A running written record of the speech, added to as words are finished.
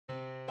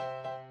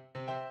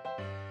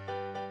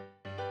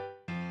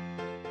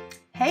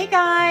Hey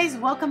guys,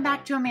 welcome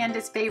back to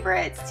Amanda's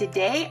Favorites.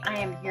 Today I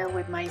am here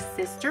with my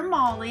sister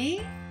Molly.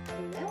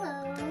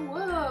 Hello.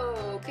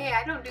 Whoa. Okay,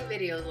 I don't do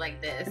videos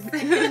like this.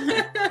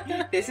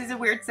 This is a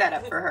weird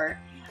setup for her.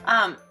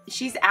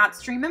 She's at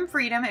Stream and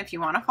Freedom if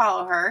you want to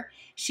follow her.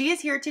 She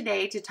is here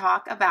today to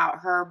talk about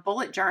her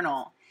bullet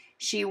journal.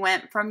 She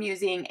went from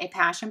using a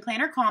Passion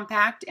Planner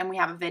Compact, and we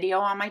have a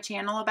video on my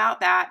channel about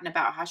that and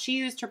about how she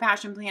used her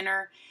Passion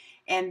Planner.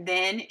 And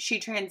then she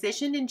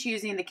transitioned into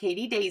using the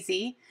Katie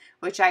Daisy,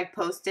 which I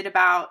posted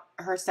about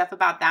her stuff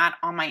about that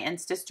on my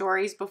Insta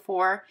stories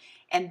before.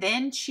 And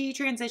then she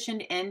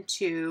transitioned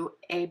into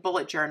a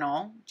bullet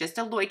journal, just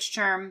a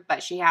Leuchtturm,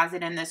 but she has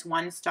it in this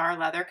 1-star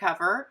leather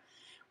cover,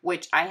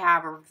 which I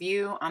have a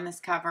review on this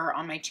cover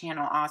on my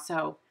channel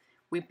also.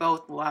 We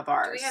both love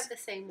ours. Do we have the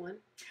same one?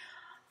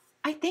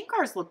 I think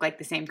ours look like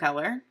the same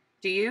color.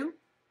 Do you?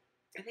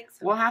 I think so.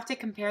 We'll have to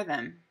compare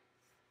them.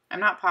 I'm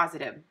not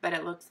positive, but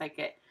it looks like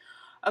it.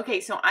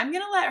 Okay, so I'm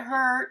going to let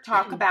her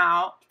talk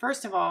about,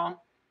 first of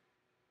all,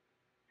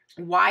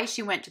 why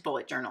she went to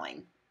bullet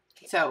journaling.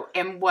 Okay. So,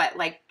 and what,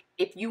 like,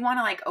 if you want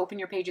to, like, open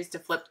your pages to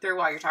flip through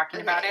while you're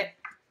talking about it.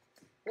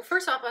 Well,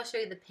 first off, I'll show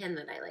you the pen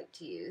that I like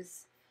to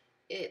use.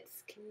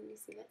 It's, can you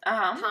see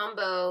that?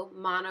 Tombow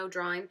mono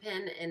drawing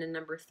pen in a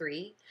number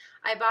 3.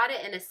 I bought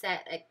it in a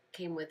set. It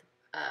came with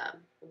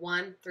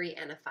 1, 3,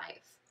 and a 5.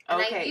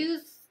 And I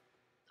use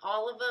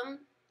all of them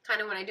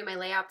kind of when I do my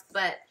layouts,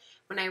 but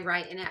when I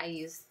write in it, I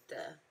use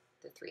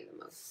the 3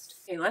 the most.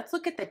 Okay, let's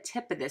look at the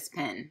tip of this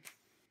pen.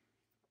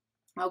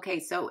 Okay,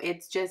 so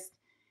it's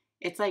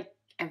like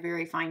a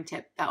very fine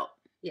tip belt.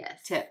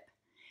 Yes. Tip.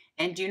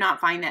 And do you not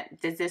find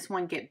that, does this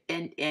one get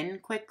bent in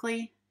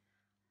quickly?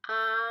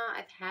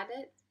 I've had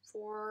it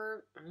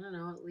for, I don't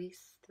know, at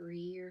least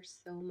 3 or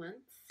so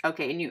months.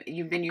 Okay, and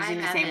you've been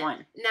using the same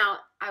one. Now,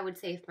 I would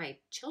say if my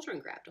children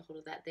grabbed a hold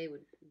of that, they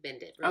would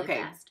bend it really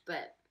fast,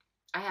 but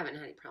I haven't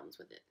had any problems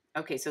with it.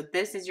 Okay, so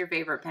this is your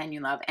favorite pen you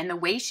love. And the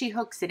way she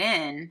hooks it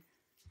in,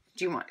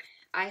 do you want?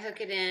 I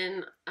hook it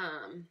in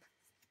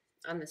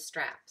on the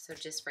strap, so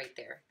just right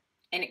there.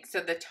 And so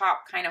the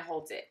top kind of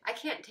holds it. I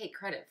can't take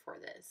credit for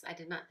this. I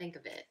did not think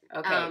of it.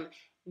 Okay.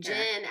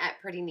 Jen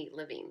at Pretty Neat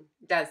Living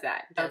does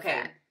that.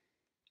 Okay.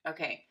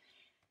 Okay.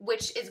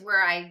 Which is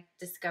where I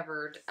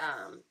discovered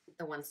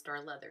the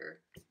 1-star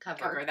leather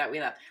cover that we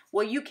love.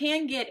 Well, you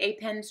can get a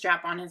pen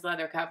strap on his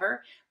leather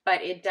cover,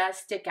 but it does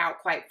stick out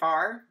quite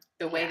far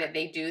the way that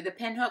they do the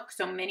pin hook.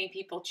 So many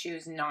people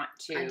choose not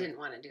to. I didn't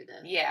want to do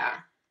this. Yeah.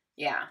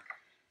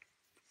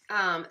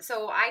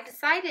 So I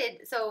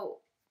decided, so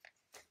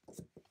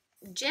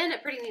Jen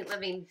at Pretty Neat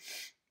Living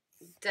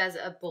does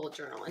a bullet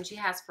journal, and she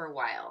has for a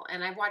while.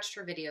 And I watched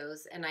her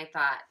videos, and I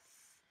thought,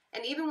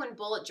 and even when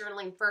bullet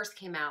journaling first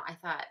came out, I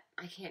thought,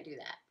 I can't do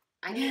that.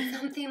 I need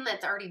something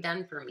that's already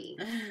done for me.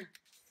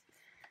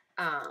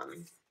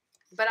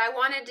 But I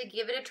wanted to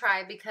give it a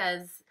try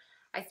because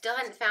I still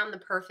hadn't found the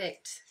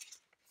perfect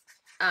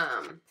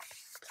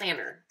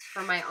planner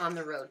for my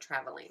on-the-road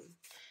traveling.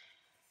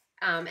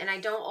 And I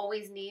don't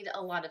always need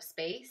a lot of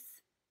space,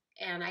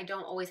 and I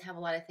don't always have a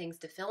lot of things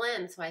to fill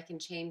in, so I can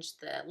change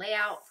the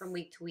layout from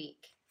week to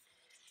week.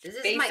 This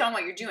is based on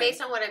what you're doing.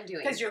 Based on what I'm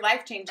doing. Because your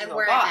life changes and a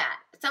where lot. I'm at.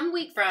 Some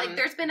weeks, like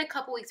there's been a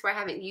couple weeks where I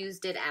haven't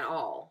used it at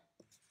all,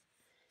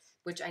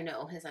 which I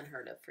know is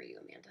unheard of for you,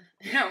 Amanda.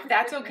 No,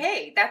 that's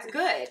okay. That's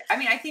good. I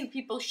mean, I think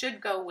people should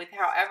go with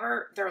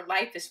however their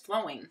life is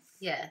flowing.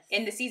 Yes.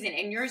 In the season.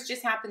 And yours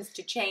just happens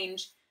to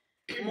change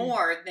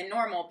more than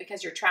normal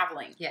because you're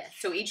traveling. Yes.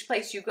 So each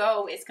place you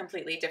go is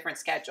completely a different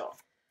schedule.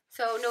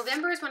 So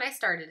November is when I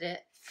started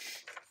it.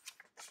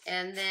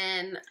 And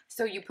then...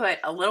 So you put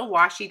a little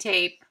washi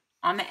tape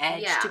on the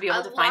edge to be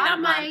able to find that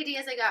month. A lot of my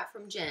ideas I got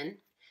from Jen.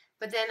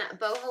 But then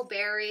Boho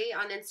Berry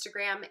on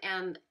Instagram,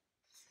 and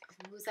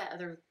who's that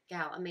other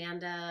gal?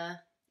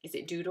 Amanda... Is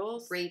it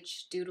Doodles?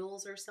 Rach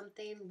Doodles or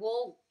something.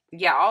 Well...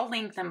 Yeah, I'll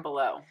link them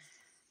below.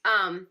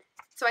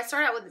 So I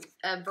started out with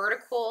a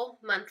vertical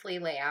monthly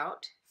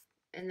layout.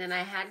 And then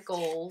I had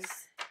goals,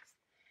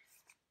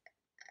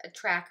 a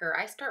tracker.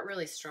 I start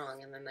really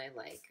strong, and then I,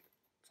 like,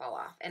 fall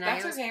off. And I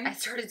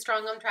started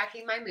strong on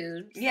tracking my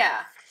mood.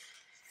 Yeah.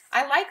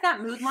 I like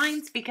that mood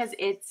lines because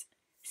it's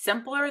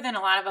simpler than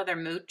a lot of other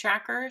mood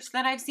trackers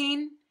that I've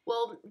seen.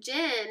 Well,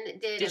 Jen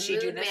did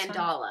a mood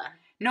mandala.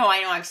 No,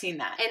 I know. I've seen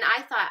that. And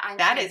I thought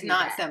that is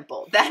not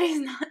simple. That is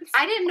not simple.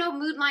 I didn't know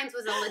mood lines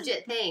was a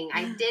legit thing.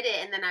 I did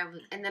it,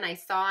 and then I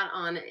saw it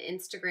on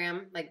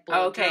Instagram, like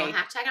bullet journal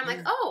hashtag. I'm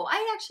like, oh,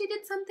 I actually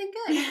did something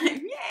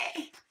good.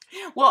 Yay!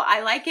 Well,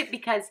 I like it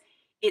because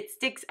it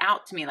sticks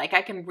out to me. Like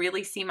I can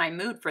really see my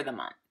mood for the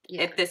month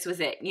if this was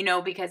it. You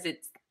know, because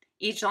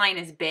each line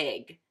is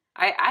big.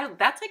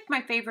 That's like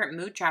my favorite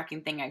mood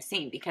tracking thing I've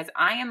seen because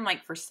I am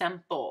like for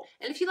simple.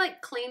 And if you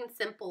like clean,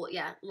 simple,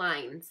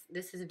 lines,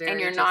 this is very. And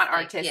you're not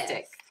artistic.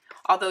 Yes.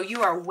 Although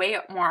you are way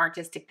more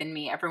artistic than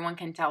me. Everyone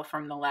can tell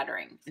from the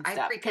lettering and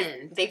stuff. I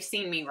pretend. They've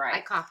seen me write.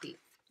 I copy.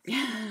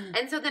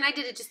 And so then I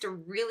did just a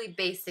really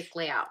basic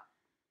layout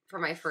for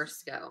my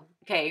first go.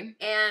 Okay.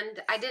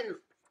 And I didn't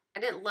I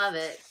didn't love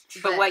it.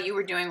 But what you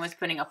were doing was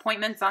putting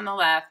appointments on the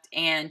left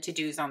and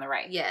to-dos on the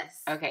right.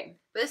 Yes. Okay.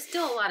 But it's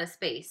still a lot of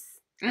space.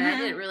 And I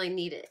didn't really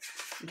need it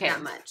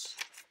that much.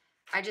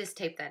 I just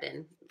taped that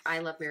in. I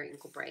love Mary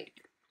Inklebright.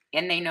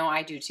 And they know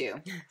I do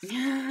too.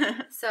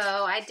 So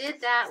I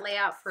did that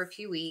layout for a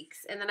few weeks.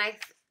 And then I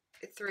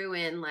threw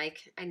in,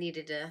 like, I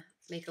needed to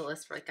make a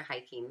list for, like, a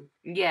hiking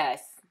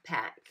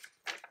pack.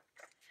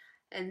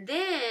 And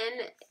then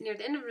near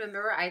the end of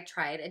November, I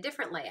tried a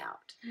different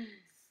layout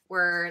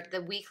where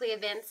the weekly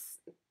events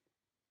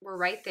were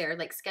right there,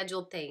 like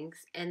scheduled things,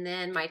 and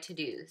then my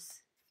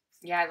to-dos.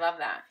 Yeah, I love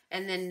that.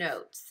 And then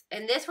notes.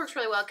 And this works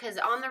really well because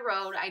on the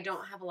road, I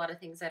don't have a lot of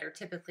things that are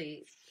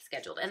typically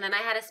scheduled. And then I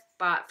had a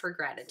spot for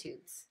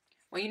gratitudes.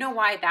 Well, you know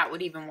why that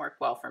would even work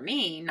well for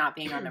me, not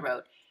being on the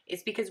road,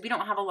 is because we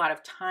don't have a lot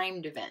of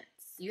timed events.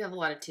 You have a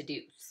lot of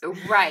to-dos.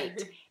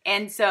 Right.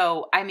 And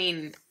so, I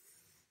mean,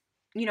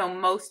 you know,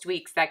 most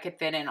weeks that could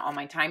fit in all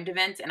my timed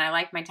events, and I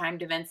like my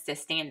timed events to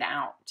stand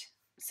out.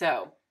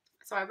 So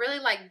I really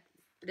like,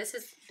 this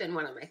has been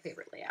one of my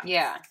favorite layouts.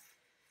 Yeah.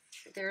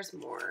 There's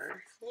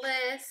more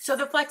lists. So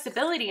the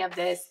flexibility of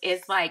this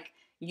is like,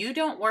 you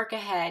don't work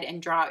ahead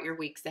and draw out your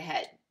weeks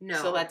ahead. No.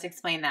 So let's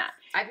explain that.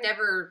 I've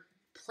never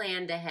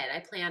planned ahead. I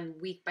plan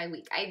week by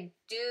week. I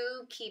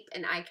do keep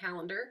an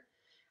iCalendar.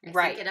 I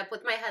sync it up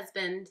with my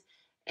husband,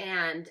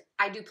 and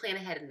I do plan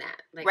ahead in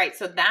that. Like, right.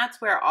 So that's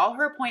where all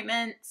her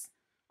appointments,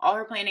 all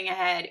her planning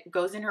ahead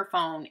goes in her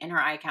phone, in her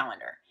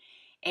iCalendar.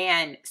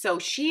 And so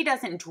she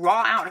doesn't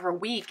draw out her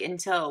week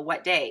until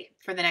what day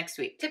for the next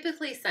week?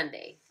 Typically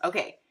Sunday.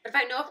 Okay. If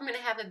I know if I'm going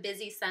to have a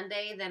busy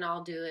Sunday, then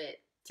I'll do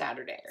it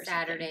Saturday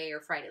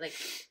or Friday, like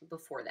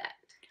before that.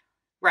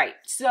 Right.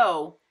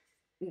 So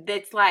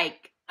it's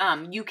like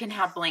you can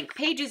have blank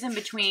pages in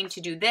between to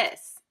do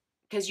this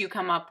because you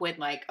come up with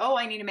like, oh,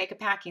 I need to make a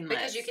packing list.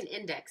 Because you can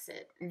index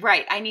it.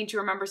 Right. I need to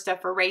remember stuff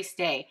for race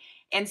day.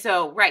 And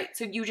so,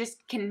 so you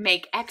just can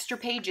make extra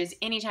pages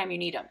anytime you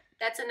need them.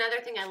 That's another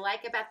thing I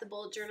like about the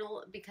bullet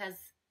journal because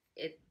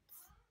it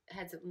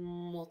has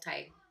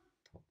multi-purposes.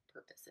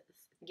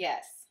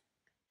 Yes.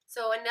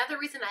 So another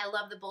reason I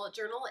love the bullet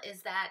journal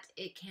is that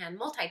it can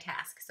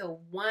multitask. So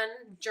one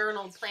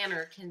journal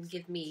planner can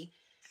give me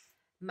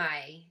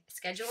my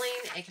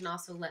scheduling. It can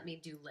also let me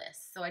do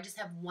lists. So I just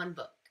have one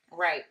book.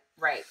 Right.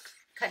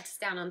 Cuts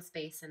down on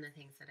space and the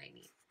things that I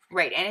need.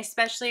 Right. And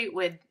especially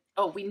with,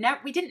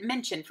 we didn't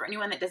mention, for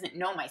anyone that doesn't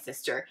know my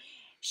sister,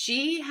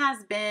 she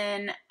has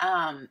been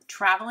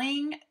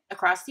traveling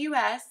across the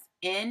U.S.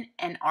 in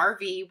an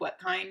RV. What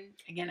kind?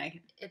 Again,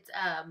 It's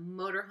a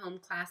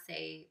motorhome Class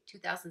A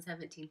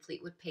 2017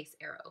 Fleetwood Pace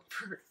Aero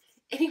for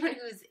anyone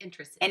who's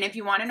interested. And if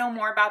you want to know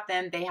more about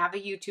them, they have a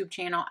YouTube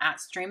channel at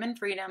Stream and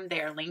Freedom.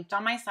 They are linked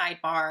on my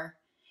sidebar,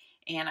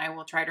 and I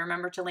will try to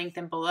remember to link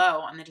them below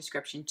on the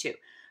description too.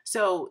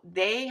 So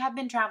they have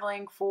been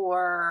traveling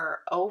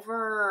for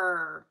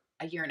over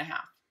a year and a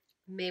half.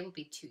 May will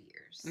be 2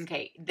 years.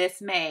 Okay,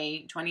 this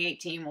May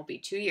 2018 will be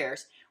 2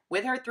 years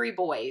with her 3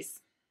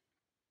 boys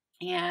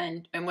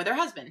and with her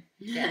husband.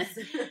 Yes.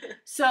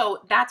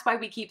 So that's why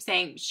we keep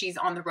saying she's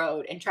on the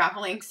road and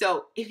traveling.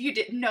 So if you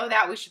didn't know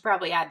that, we should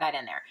probably add that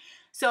in there.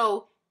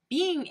 So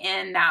being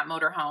in that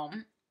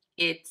motorhome,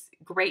 it's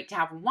great to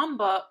have one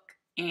book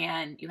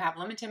and you have a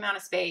limited amount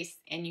of space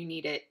and you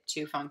need it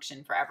to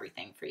function for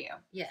everything for you.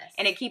 Yes.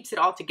 And it keeps it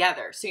all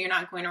together. So you're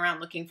not going around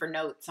looking for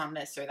notes on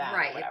this or that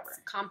or whatever. It's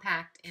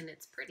compact and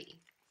it's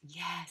pretty.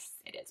 Yes,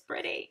 it is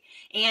pretty.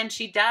 And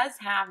she does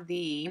have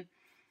the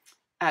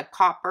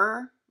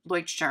copper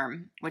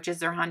Leuchtturm, which is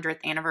their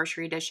 100th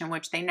anniversary edition,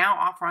 which they now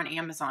offer on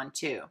Amazon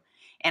too.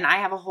 And I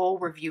have a whole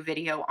review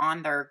video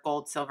on their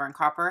gold, silver, and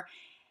copper.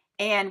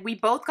 And we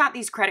both got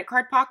these credit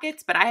card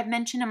pockets, but I have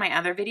mentioned in my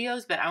other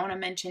videos, but I want to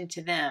mention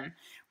to them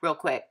real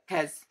quick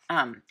because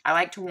I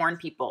like to warn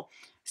people.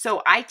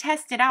 So I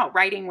tested out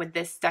writing with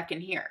this stuck in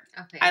here.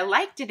 Okay. I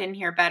liked it in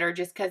here better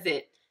just because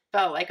it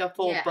felt like a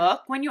full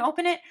book when you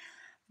open it.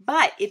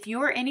 But if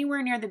you are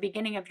anywhere near the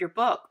beginning of your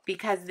book,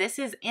 because this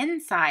is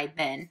inside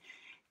then,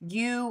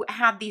 you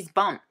have these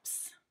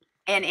bumps.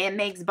 And it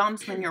makes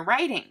bumps when you're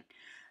writing.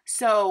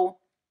 So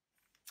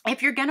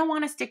if you're going to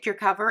want to stick your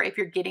cover, if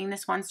you're getting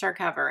this 1-star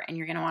cover and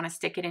you're going to want to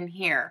stick it in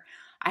here,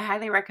 I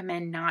highly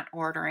recommend not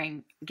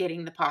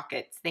getting the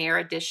pockets. They are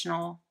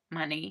additional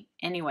money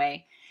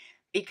anyway,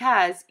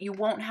 because you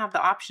won't have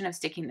the option of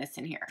sticking this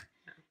in here.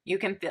 You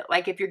can feel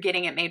like if you're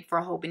getting it made for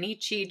a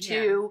Hobonichi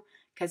too,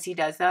 because he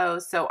does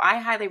those. So I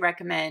highly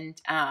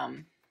recommend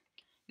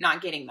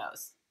not getting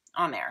those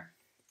on there.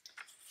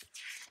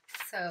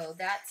 So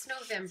that's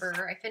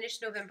November. I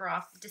finished November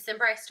off.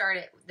 December I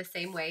started the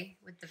same way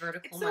with the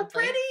vertical so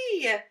monthly.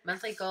 Pretty.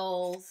 Monthly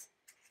goals.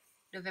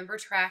 November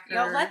tracker.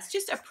 Yo, let's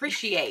just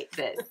appreciate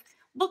this.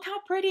 Look how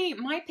pretty.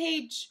 My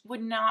page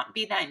would not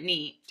be that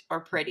neat or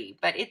pretty,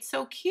 but it's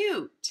so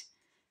cute.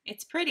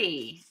 It's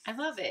pretty. I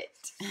love it.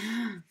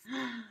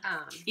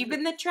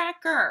 Even the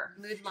tracker.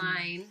 Mood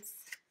lines.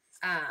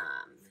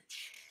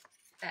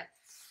 That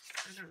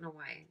I don't know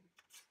why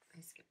I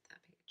skipped that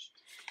page.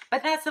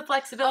 But that's the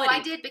flexibility. Oh,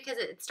 I did because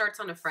it starts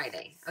on a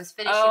Friday. I was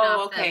finishing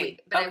off that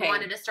week, but I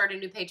wanted to start a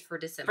new page for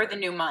December. For the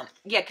new month.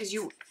 Yeah, because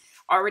you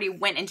already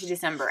went into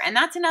December. And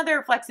that's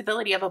another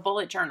flexibility of a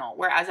bullet journal,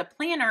 whereas a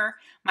planner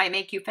might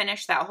make you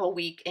finish that whole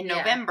week in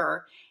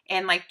November,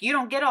 and like you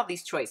don't get all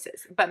these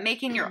choices. But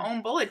making your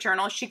own bullet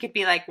journal, she could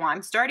be like, well,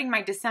 I'm starting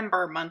my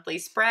December monthly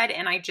spread,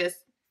 and I just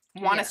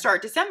want to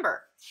start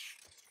December.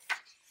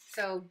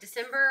 So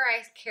December,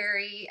 I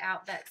carry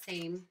out that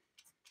same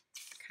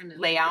kind of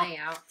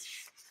layout.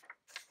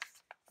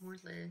 More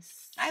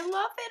lists. I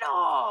love it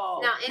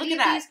all. Now, any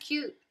of these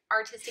cute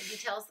artistic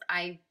details,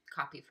 I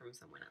copy from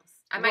someone else.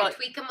 I might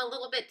tweak them a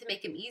little bit to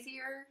make them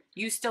easier.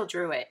 You still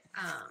drew it.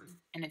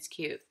 And it's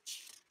cute.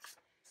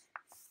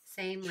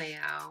 Same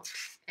layout.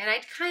 And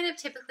I kind of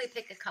typically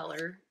pick a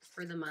color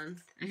for the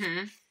month.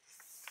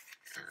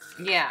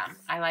 Yeah,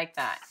 I like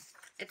that.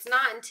 It's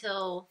not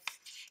until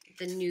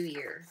the new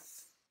year.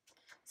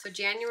 So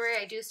January,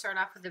 I do start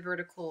off with the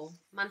vertical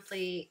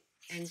monthly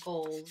and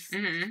goals.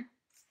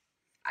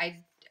 I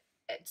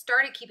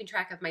started keeping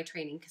track of my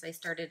training because I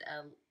started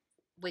a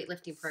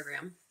weightlifting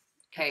program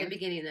at the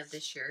beginning of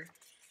this year.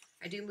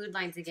 I do mood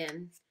lines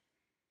again.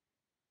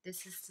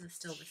 This is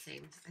still the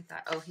same. I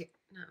thought, oh, here,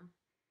 no.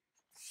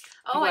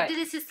 Oh, I did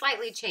this is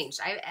slightly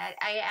changed. I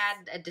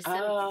add a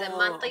December, the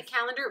monthly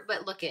calendar,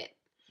 but look it.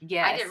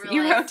 Yes, I didn't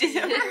realize you wrote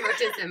December. I wrote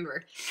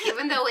December,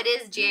 even though it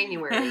is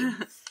January.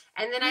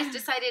 And then I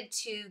decided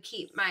to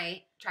keep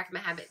my track of my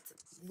habits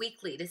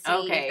weekly to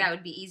see if that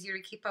would be easier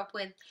to keep up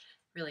with.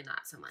 Really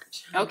not so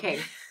much. Okay.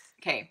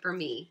 For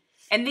me.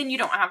 And then you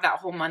don't have that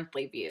whole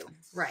monthly view.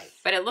 Right.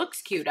 But it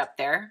looks cute up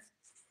there.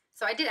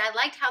 So I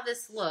liked how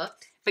this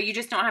looked. But you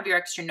just don't have your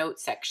extra note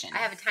section. I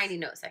have a tiny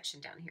note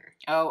section down here.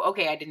 Oh,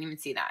 okay. I didn't even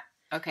see that.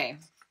 Okay.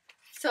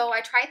 So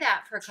I tried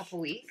that for a couple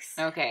weeks.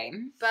 Okay.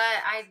 But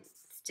I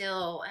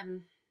still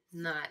am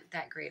not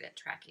that great at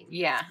tracking.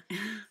 Yeah.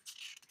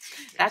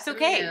 That's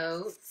okay.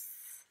 More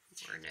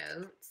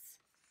notes.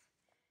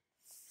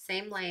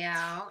 Same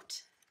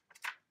layout.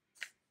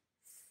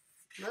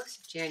 Most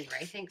of January.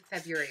 I think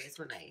February is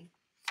when I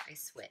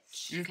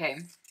switch. Okay.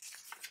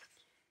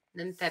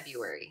 Then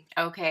February.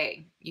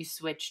 Okay. You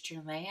switched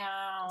your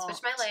layout.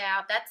 Switched my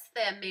layout. That's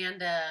the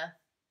Amanda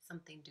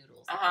something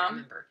doodles. I can't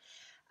remember.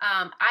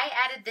 I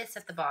added this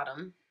at the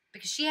bottom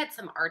because she had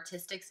some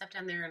artistic stuff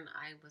down there and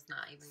I was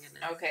not even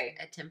going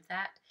to attempt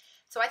that.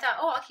 So I thought,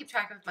 oh, I'll keep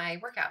track of my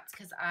workouts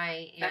because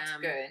I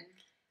am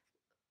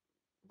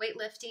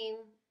weightlifting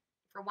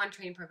for one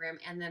training program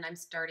and then I'm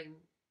starting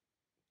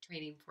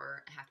training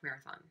for a half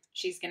marathon.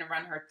 She's going to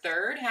run her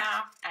third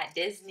half at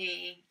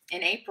Disney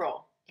in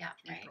April. Yeah,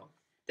 April.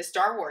 The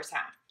Star Wars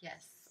half.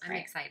 Yes, I'm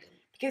excited.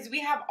 Because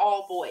we have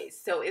all boys.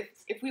 So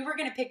if we were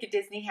going to pick a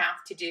Disney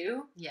half to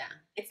do,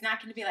 it's not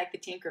going to be like the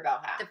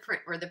Tinkerbell half.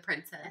 Or the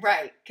princess.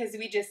 Right, because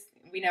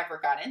we never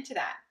got into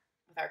that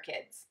with our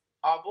kids.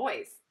 All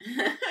boys.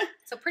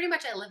 So pretty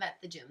much I live at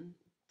the gym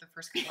the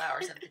first couple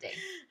hours of the day.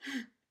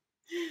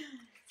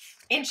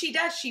 And she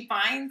does. She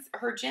finds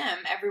her gym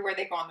everywhere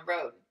they go on the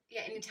road.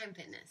 Yeah, Anytime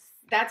Fitness.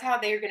 That's how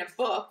they're going to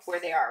book where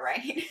they are,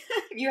 right?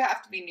 You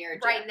have to be near a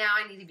gym. Right now,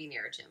 I need to be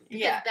near a gym.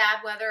 Because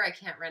bad weather, I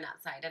can't run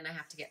outside, and I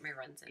have to get my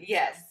runs in.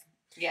 Yes,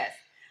 yes.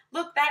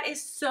 Look, that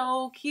is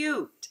so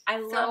cute. I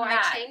love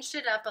that. So I changed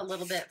it up a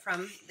little bit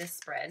from this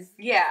spread.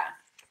 Yeah.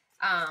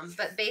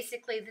 But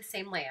basically the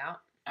same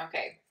layout.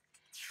 Okay.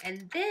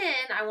 And then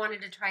I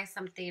wanted to try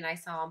something I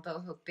saw on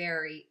Boho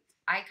Berry.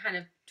 I kind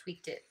of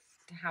tweaked it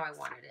to how I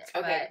wanted it.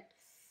 Okay. But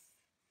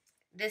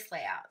this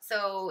layout.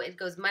 So it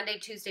goes Monday,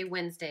 Tuesday,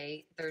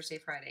 Wednesday, Thursday,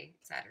 Friday,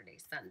 Saturday,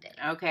 Sunday.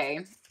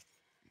 Okay.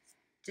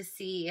 To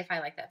see if I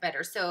like that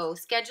better. So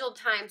scheduled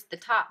times, the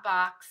top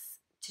box,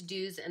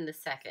 to-dos, and the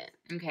second.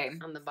 Okay.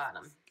 On the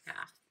bottom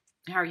half.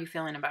 How are you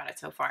feeling about it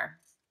so far?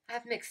 I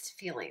have mixed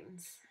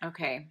feelings.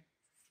 Okay.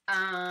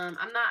 I'm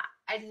not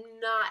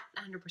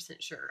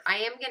 100% sure.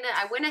 I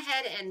went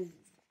ahead and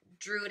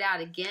drew it out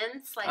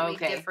again, slightly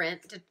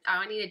different.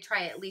 I need to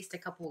try it at least a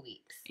couple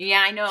weeks. Yeah,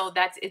 I know.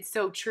 It's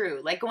so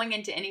true. Like going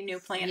into any new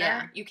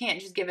planner, you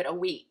can't just give it a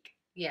week.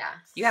 Yeah.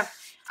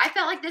 I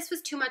felt like this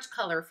was too much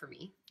color for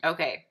me.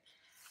 Okay.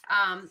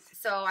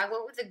 So I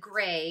went with a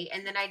gray,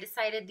 and then I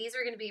decided these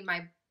are going to be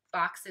my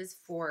boxes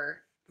for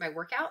my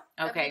workout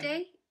every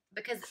day.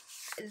 Because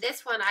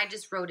this one, I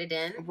just wrote it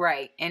in.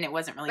 Right, and it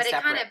wasn't really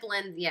separate. But it kind of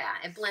blends,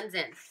 it blends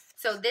in.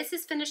 So this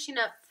is finishing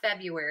up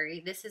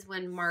February. This is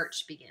when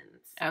March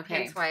begins. Okay.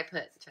 That's why I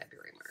put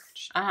February,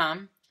 March.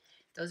 Uh-huh.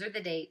 Those are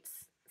the dates.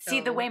 So.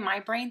 See, the way my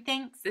brain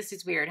thinks, this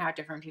is weird how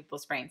different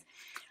people's brains.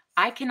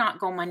 I cannot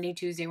go Monday,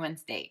 Tuesday,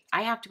 Wednesday.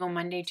 I have to go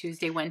Monday,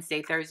 Tuesday,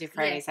 Wednesday, Thursday,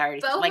 Friday,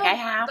 Saturday. I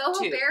have to.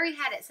 Boho Berry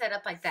had it set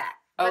up like that.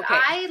 But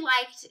I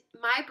liked,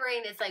 my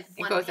brain is like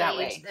one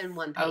page, then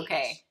one page.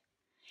 Okay.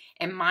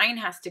 And mine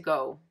has to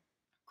go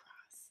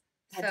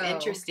across. That's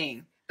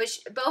interesting. But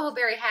Boho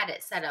Berry had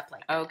it set up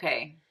like that.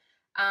 Okay.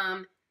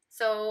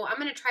 So I'm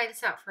going to try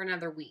this out for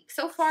another week.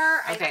 So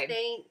far, I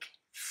think...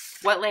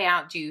 What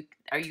layout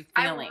are you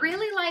feeling? I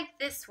really like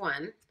this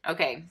one.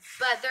 Okay.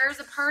 But there's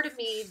a part of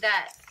me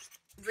that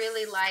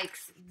really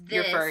likes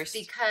this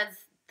because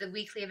The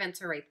weekly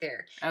events are right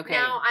there. Okay.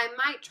 Now, I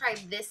might try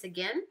this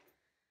again,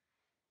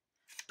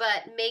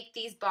 but make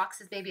these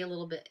boxes maybe a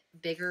little bit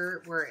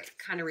bigger where it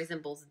kind of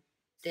resembles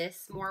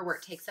this more, where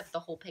it takes up the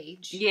whole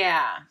page.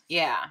 Yeah,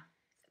 yeah.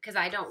 Because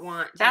I don't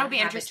want to That'll be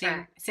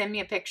interesting. Send me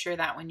a picture of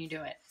that when you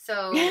do it.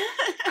 So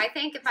I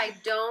think if I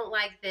don't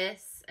like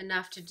this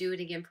enough to do it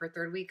again for a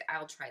third week,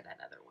 I'll try that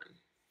other one.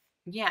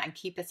 Yeah, and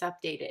keep us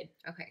updated.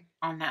 Okay.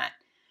 On that.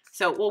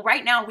 So, well,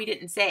 right now we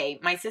didn't say.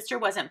 My sister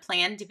wasn't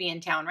planned to be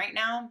in town right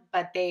now,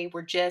 but they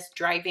were just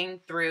driving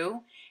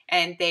through,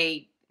 and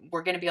they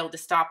were going to be able to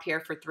stop here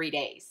for 3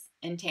 days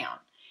in town.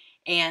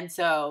 And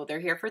so they're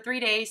here for 3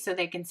 days so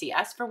they can see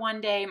us for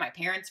 1 day, my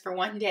parents for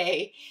 1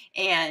 day,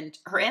 and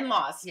her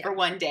in-laws for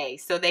 1 day.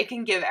 So they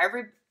can give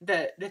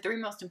the three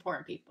most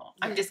important people.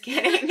 I'm just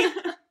kidding.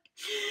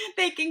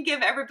 They can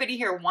give everybody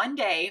here 1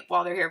 day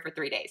while they're here for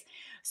 3 days.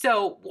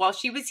 So while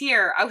she was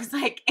here, I was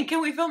like, and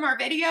can we film our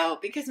video?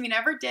 Because we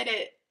never did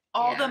it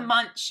all the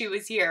months she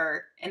was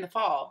here in the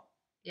fall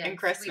and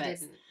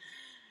Christmas.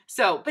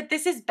 So, but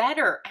this is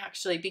better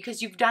actually,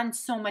 because you've done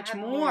so much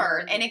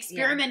more and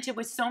experimented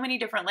with so many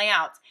different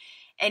layouts.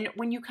 And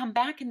when you come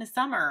back in the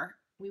summer,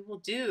 we will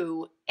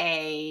do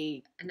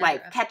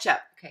catch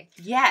up. Okay.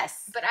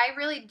 Yes. But I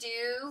really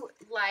do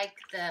like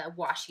the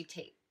washi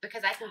tape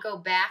because I can go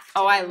back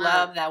to I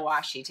love that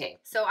washi tape.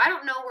 So I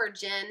don't know where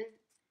Jen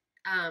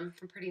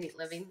from Pretty Neat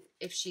Living,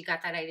 if she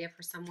got that idea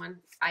for someone.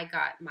 I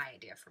got my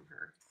idea from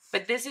her.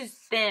 But this is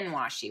thin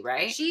washi,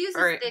 right? She uses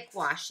thick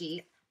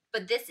washi.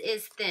 But this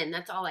is thin.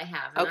 That's all I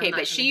have. Okay,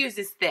 but she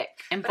uses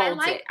thick and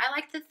folds it. I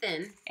like the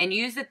thin. And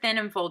use the thin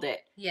and fold it.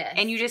 Yes.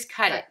 And you just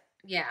cut it.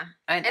 Yeah.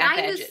 At the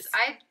edges.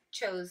 I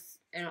chose,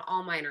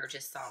 all mine are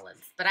just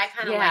solids. But I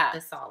kind of like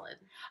the solid.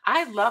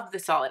 I love the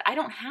solid. I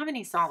don't have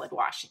any solid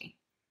washi.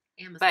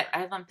 Amazon. But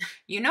I love,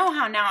 you know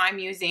how now I'm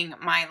using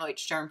my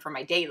Leuchtturm for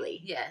my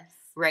daily. Yes.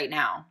 Right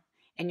now.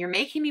 And you're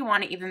making me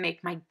want to even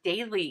make my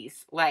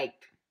dailies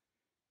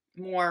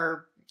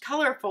more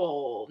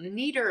colorful,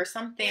 neater,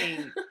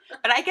 something.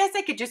 But I guess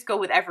I could just go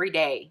with every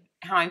day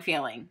how I'm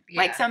feeling.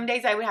 Yeah. Some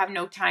days I would have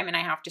no time and I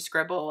have to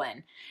scribble,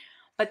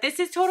 but this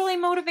is totally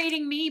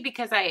motivating me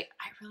because I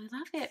really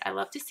love it. I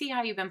love to see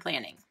how you've been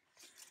planning.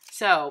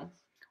 So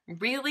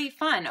really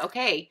fun.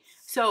 Okay.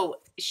 So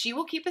she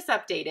will keep us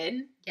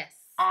updated. Yes.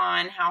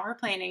 On how her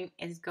planning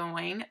is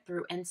going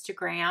through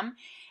Instagram.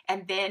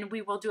 And then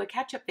we will do a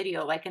catch-up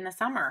video in the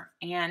summer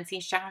and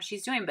see how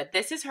she's doing. But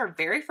this is her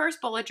very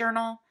first bullet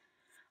journal.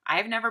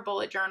 I've never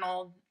bullet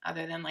journaled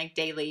other than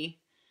daily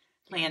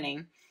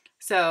planning.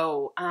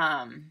 So,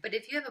 but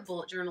if you have a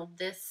bullet journal,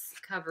 this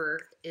cover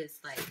is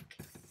life.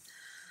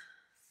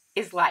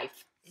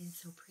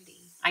 It's so pretty.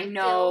 I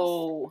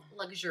know.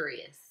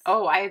 Luxurious.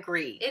 Oh, I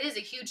agree. It is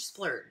a huge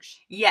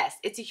splurge. Yes,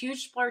 it's a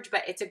huge splurge,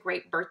 but it's a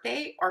great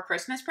birthday or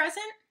Christmas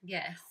present.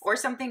 Yes. Or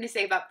something to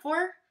save up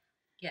for.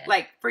 Yes.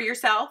 For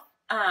yourself.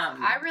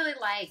 I really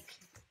like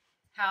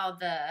how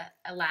the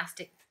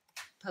elastic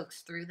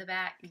pokes through the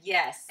back.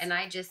 Yes. And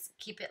I just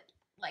keep it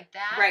like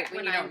that. Right,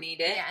 when you don't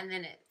need it. Yeah, and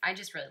then I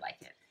just really like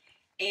it.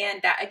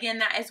 And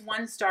that is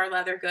One Star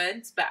Leather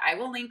Goods, but I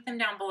will link them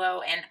down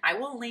below, and I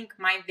will link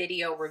my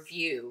video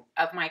review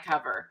of my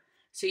cover.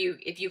 So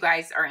if you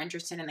guys are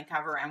interested in the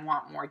cover and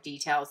want more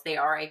details, they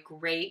are a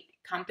great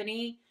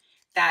company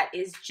that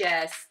is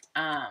just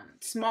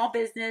small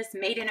business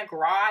made in a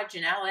garage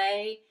in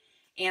LA,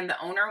 and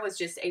the owner was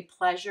just a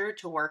pleasure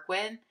to work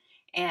with.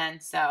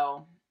 And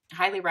so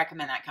highly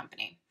recommend that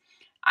company.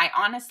 I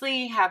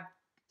honestly have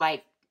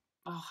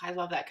I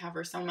love that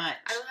cover so much.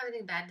 I don't have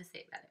anything bad to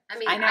say about it. I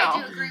mean, I know.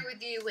 I do agree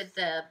with you with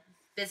the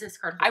business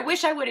card holder. I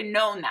wish I would have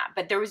known that,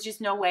 but there was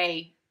just no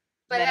way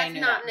that I knew.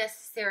 But that's not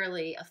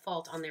necessarily a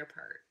fault on their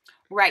part.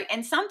 Right.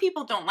 And some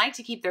people don't like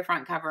to keep their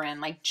front cover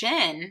in. Like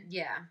Jen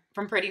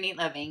from Pretty Neat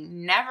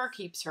Living never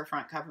keeps her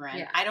front cover in.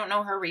 Yeah. I don't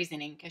know her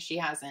reasoning because she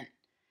hasn't.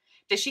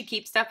 Does she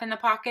keep stuff in the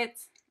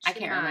pockets? I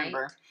can't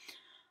remember.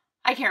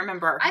 I can't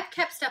remember. I've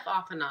kept stuff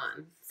off and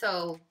on,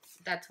 so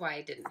that's why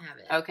I didn't have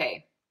it.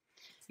 Okay.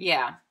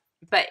 Yeah.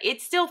 But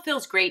it still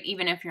feels great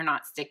even if you're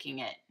not sticking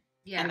it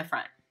in the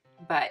front.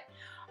 But,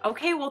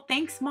 okay, well,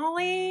 thanks,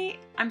 Molly.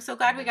 I'm so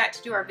glad we got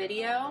to do our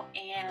video,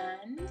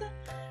 and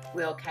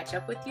we'll catch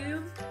up with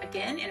you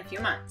again in a few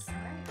months. All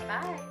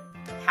right,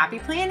 bye. Happy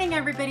planning,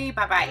 everybody.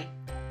 Bye-bye.